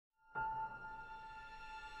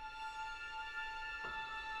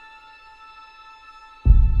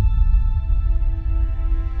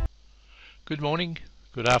Good morning,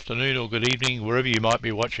 good afternoon or good evening, wherever you might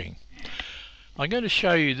be watching. I'm going to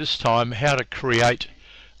show you this time how to create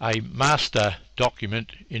a master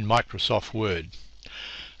document in Microsoft Word.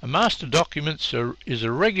 A master document is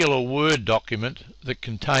a regular Word document that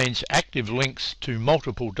contains active links to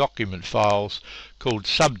multiple document files called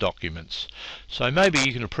subdocuments. So maybe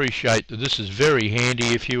you can appreciate that this is very handy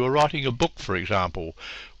if you were writing a book, for example,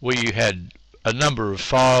 where you had a number of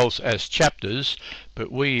files as chapters,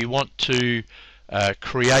 but where you want to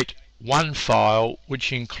create one file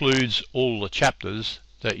which includes all the chapters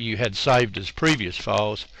that you had saved as previous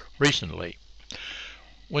files recently.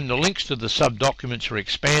 When the links to the subdocuments are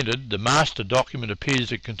expanded, the master document appears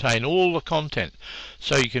to contain all the content,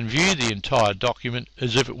 so you can view the entire document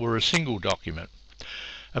as if it were a single document.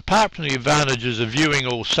 Apart from the advantages of viewing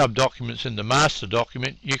all subdocuments in the master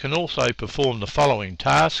document, you can also perform the following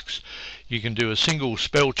tasks. You can do a single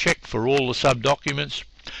spell check for all the subdocuments.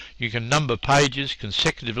 You can number pages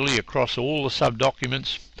consecutively across all the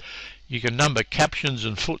subdocuments. You can number captions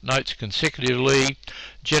and footnotes consecutively,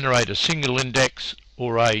 generate a single index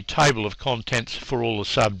or a table of contents for all the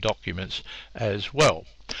subdocuments as well.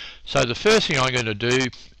 So the first thing I'm going to do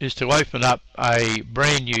is to open up a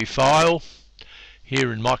brand new file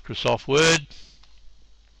here in Microsoft Word,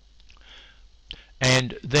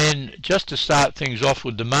 and then just to start things off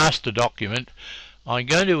with the master document, I'm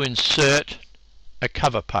going to insert a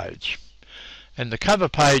cover page, and the cover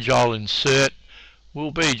page I'll insert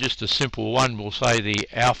will be just a simple one. We'll say the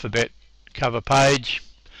alphabet cover page,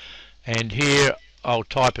 and here I'll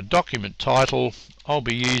type a document title. I'll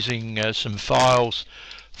be using some files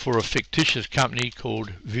for a fictitious company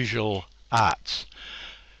called Visual Arts.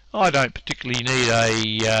 I don't particularly need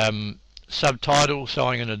a subtitle, so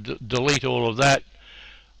I'm going to delete all of that.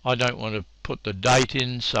 I don't want to put the date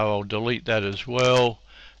in, so I'll delete that as well,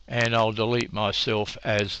 and I'll delete myself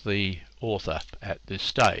as the author at this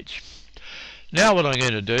stage. Now what I'm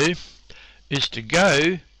going to do is to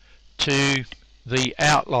go to the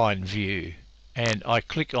outline view, and I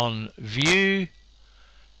click on View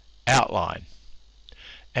Outline,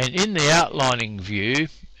 and in the outlining view,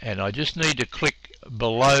 and I just need to click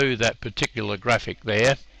below that particular graphic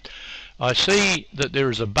there, I see that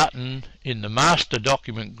there is a button in the master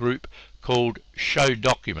document group called Show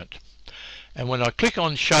Document, and when I click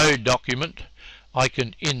on Show Document I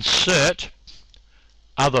can insert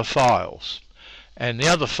other files, and the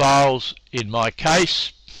other files in my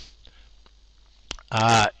case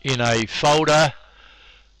are in a folder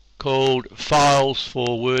called Files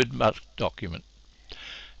for Word Document.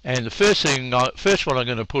 And the first one I'm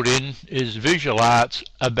going to put in is Visual Arts,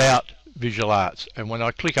 About Visual Arts, and when I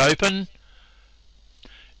click Open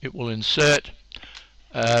it will insert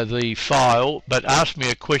the file, but ask me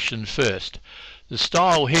a question first. The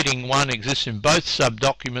style heading 1 exists in both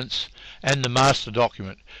subdocuments and the master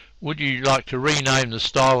document. Would you like to rename the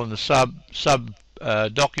style in the sub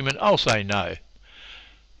document? I'll say no.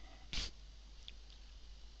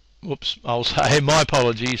 Whoops, I'll say, my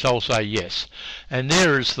apologies, I'll say yes. And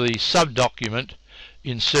there is the subdocument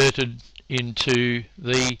inserted into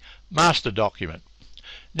the master document.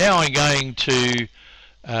 Now I'm going to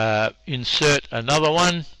insert another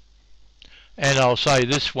one, and I'll say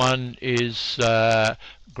this one is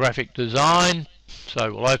graphic design,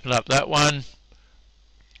 so we'll open up that one,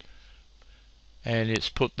 and it's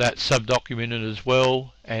put that subdocument in as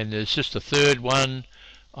well. And there's just a third one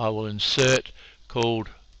I will insert called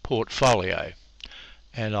Portfolio,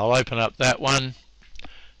 and I'll open up that one,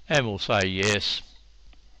 and we'll say yes,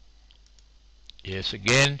 yes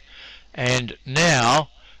again. And now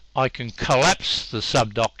I can collapse the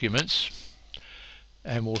subdocuments,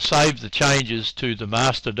 and we'll save the changes to the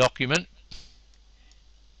master document,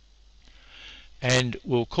 and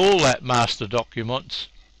we'll call that master document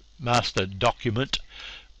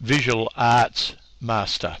Visual Arts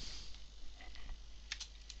Master.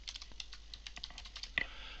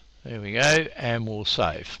 There we go, and we'll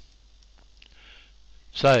save.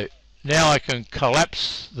 So now I can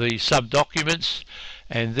collapse the subdocuments,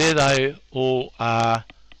 and there they all are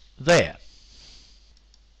there.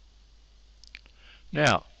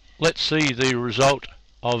 Now let's see the result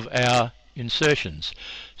of our insertions.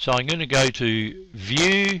 So I'm going to go to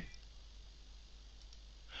View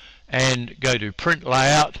and go to Print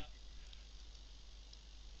Layout,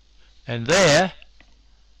 and there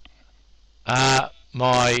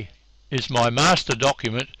is my master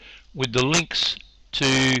document with the links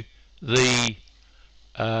to the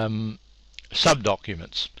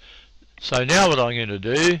subdocuments. So now what I'm going to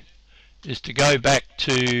do is to go back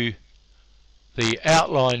to the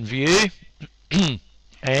outline view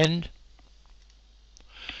and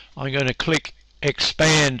I'm going to click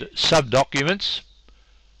expand subdocuments.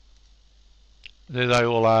 There they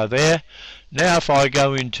all are there. Now if I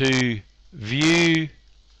go into View,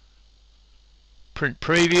 Print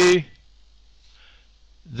Preview,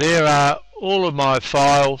 there are all of my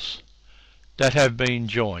files that have been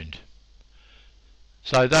joined.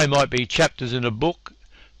 So they might be chapters in a book,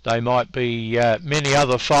 they might be many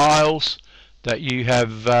other files that you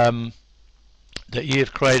have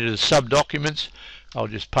created as subdocuments. I'll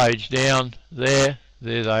just page down there.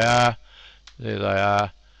 There they are. There they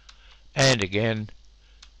are. And again.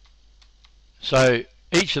 So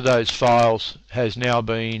each of those files has now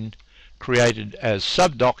been created as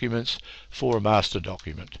subdocuments for a master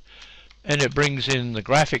document, and it brings in the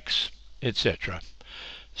graphics, etc.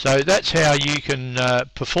 So that's how you can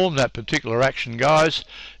perform that particular action, guys.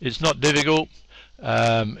 It's not difficult,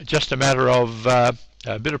 just a matter of a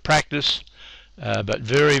bit of practice, but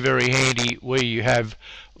very, very handy where you have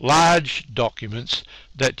large documents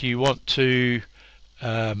that you want to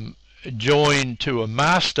join to a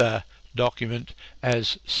master document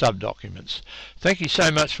as subdocuments. Thank you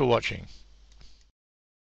so much for watching.